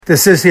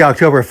This is the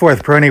October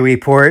 4th Peroni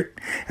Report.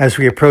 As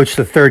we approach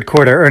the third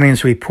quarter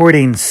earnings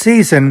reporting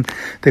season,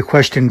 the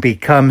question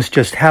becomes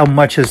just how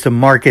much has the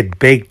market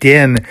baked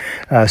in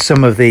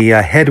some of the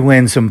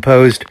headwinds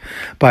imposed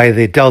by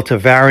the Delta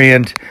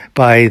variant,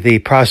 by the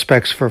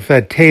prospects for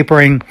Fed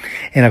tapering,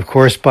 and of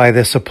course by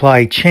the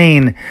supply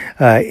chain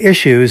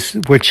issues,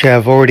 which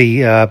have already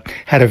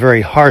had a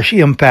very harsh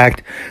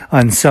impact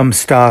on some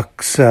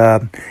stocks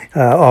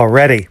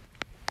already.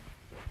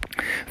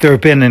 There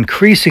have been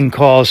increasing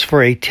calls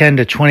for a 10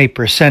 to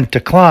 20%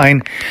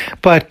 decline,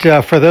 but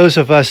for those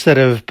of us that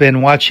have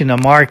been watching the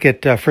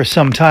market for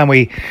some time,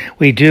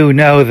 we do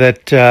know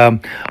that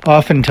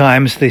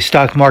oftentimes the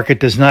stock market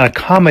does not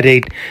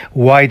accommodate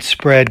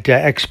widespread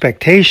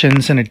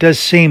expectations, and it does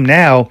seem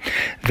now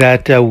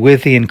that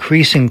with the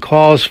increasing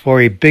calls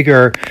for a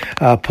bigger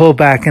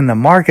pullback in the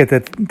market,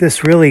 that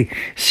this really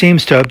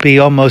seems to be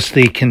almost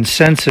the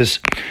consensus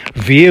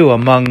view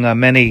among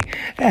many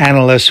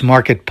analysts,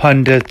 market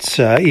pundits,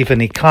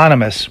 even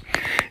economists.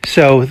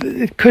 So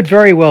it could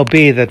very well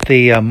be that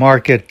the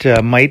market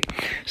might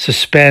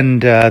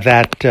suspend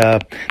that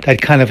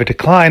kind of a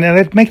decline. And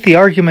I'd make the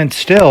argument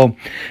still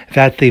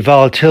that the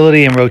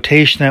volatility and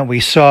rotation that we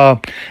saw,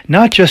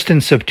 not just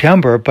in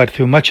September, but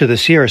through much of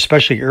this year,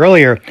 especially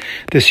earlier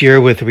this year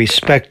with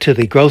respect to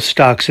the growth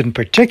stocks in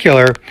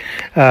particular,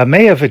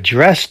 may have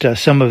addressed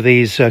some of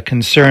these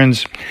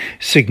concerns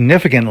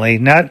significantly,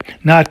 not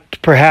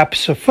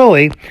perhaps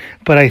fully,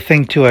 but I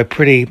think to a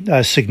pretty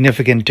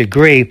significant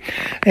degree.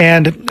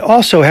 And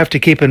also have to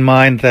keep in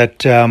mind that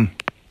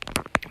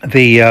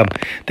the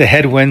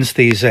headwinds,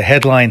 these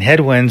headline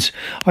headwinds,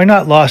 are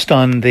not lost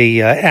on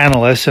the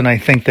analysts, and I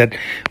think that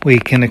we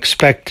can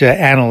expect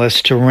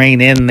analysts to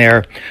rein in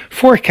their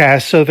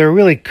forecasts, so there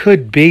really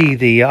could be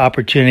the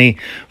opportunity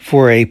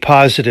for a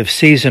positive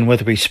season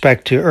with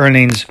respect to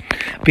earnings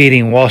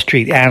beating Wall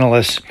Street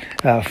analysts'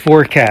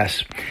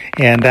 forecasts.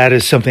 And that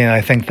is something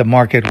I think the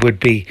market would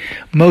be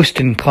most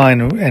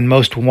inclined and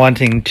most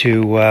wanting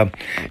to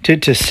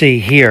see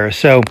here.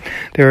 So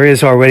there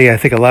is already, I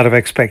think, a lot of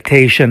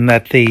expectation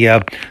that the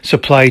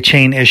supply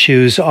chain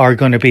issues are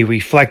going to be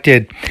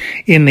reflected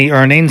in the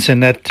earnings,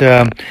 and that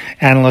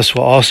analysts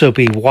will also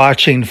be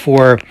watching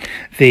for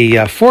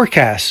the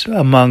forecasts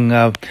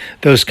among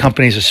those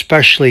companies,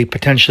 especially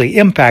potentially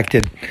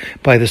impacted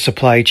by the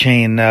supply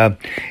chain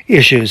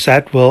issues.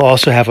 That will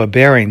also have a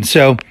bearing.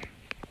 So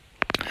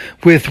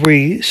with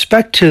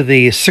respect to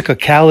the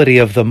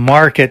cyclicality of the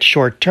market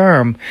short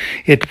term,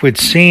 it would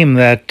seem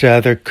that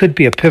there could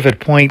be a pivot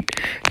point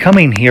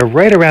coming here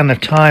right around the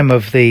time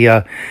of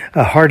the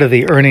heart of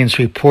the earnings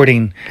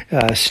reporting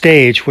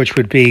stage, which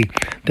would be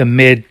the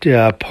mid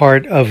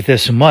part of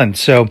this month.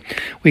 So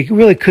we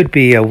really could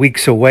be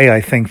weeks away, I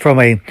think, from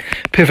a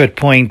pivot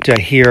point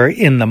here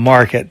in the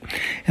market.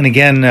 And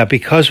again,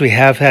 because we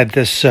have had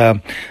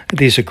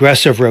these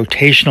aggressive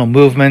rotational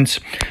movements,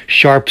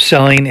 sharp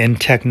selling in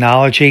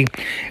technology,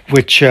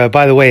 which,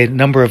 by the way, a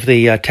number of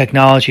the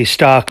technology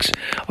stocks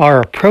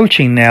are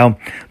approaching now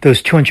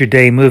those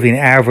 200-day moving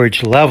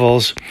average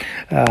levels.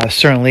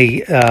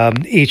 Certainly,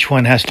 each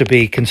one has to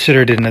be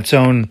considered in its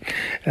own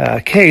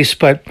case,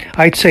 but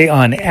I'd say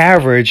on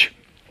average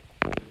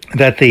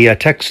that the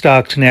tech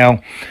stocks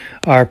now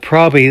are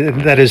probably,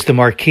 that is the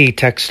marquee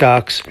tech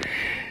stocks,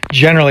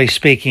 generally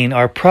speaking,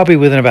 are probably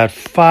within about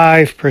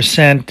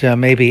 5%,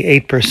 maybe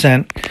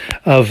 8%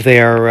 of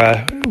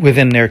their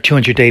within their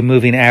 200-day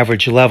moving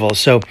average level.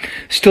 So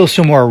still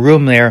some more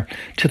room there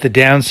to the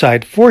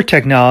downside for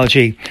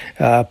technology,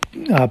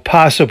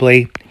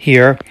 possibly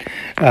here.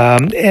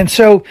 And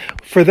so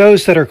for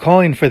those that are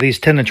calling for these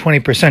 10 to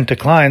 20%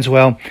 declines,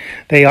 well,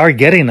 they are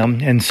getting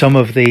them in some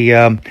of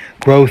the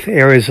growth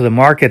areas of the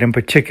market, in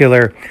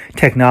particular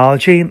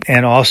technology,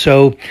 and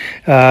also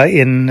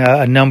in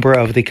a number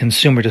of the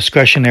consumer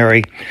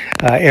discretionary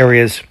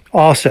areas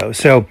also.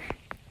 So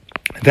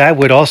that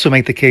would also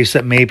make the case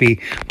that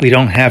maybe we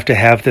don't have to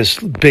have this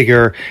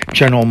bigger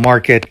general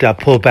market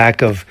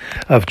pullback of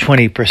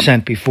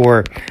 20%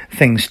 before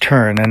things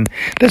turn. And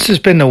this has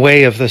been the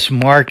way of this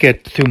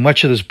market through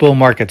much of this bull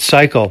market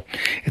cycle.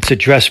 It's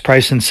addressed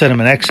price and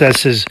sentiment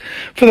excesses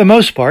for the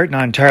most part,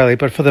 not entirely,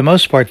 but for the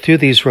most part through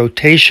these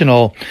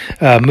rotational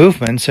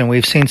movements. And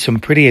we've seen some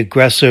pretty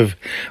aggressive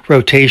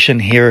rotation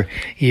here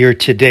year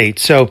to date.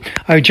 So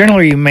I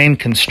generally remain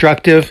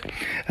constructive.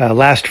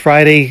 Last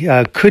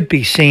Friday could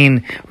be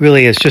seen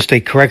really as just a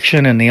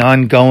correction in the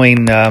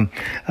ongoing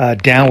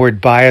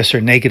downward bias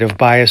or negative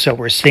bias that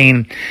we're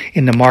seeing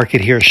in the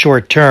market here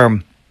short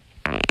term.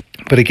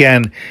 But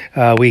again,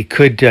 we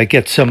could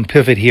get some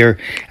pivot here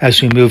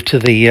as we move to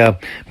the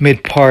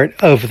mid part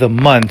of the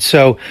month.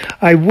 So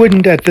I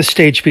wouldn't at this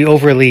stage be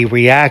overly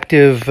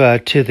reactive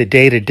to the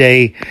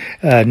day-to-day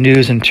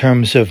news in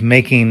terms of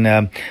making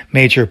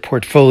major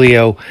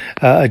portfolio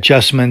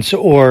adjustments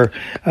or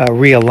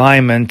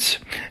realignments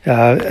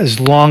as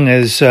long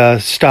as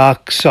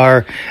stocks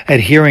are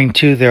adhering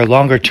to their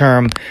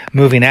longer-term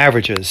moving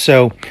averages.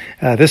 So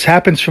this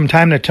happens from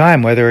time to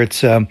time, whether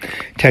it's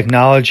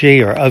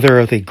technology or other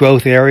of the growth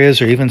growth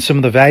areas or even some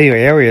of the value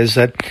areas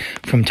that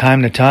from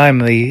time to time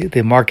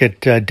the market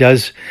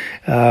does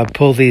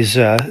pull these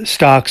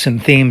stocks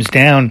and themes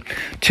down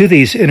to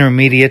these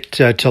intermediate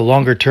to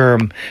longer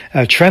term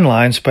trend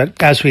lines.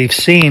 But as we've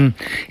seen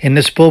in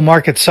this bull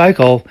market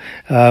cycle,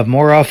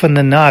 more often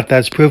than not,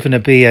 that's proven to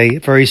be a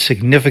very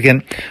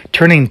significant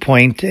turning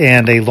point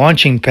and a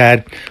launching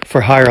pad for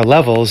higher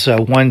levels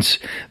once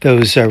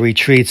those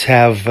retreats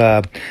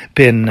have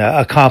been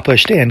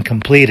accomplished and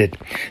completed.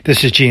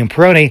 This is Gene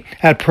Peroni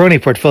at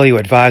Peroni Portfolio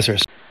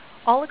Advisors.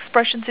 All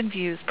expressions and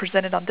views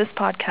presented on this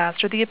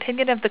podcast are the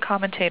opinion of the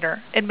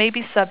commentator and may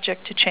be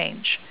subject to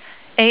change.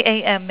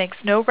 AAM makes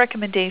no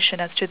recommendation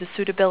as to the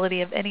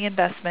suitability of any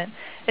investment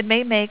and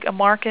may make a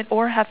market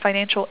or have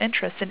financial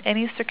interest in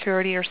any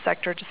security or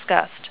sector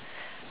discussed.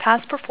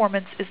 Past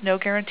performance is no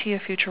guarantee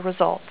of future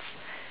results.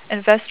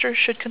 Investors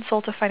should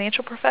consult a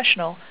financial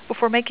professional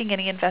before making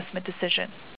any investment decision.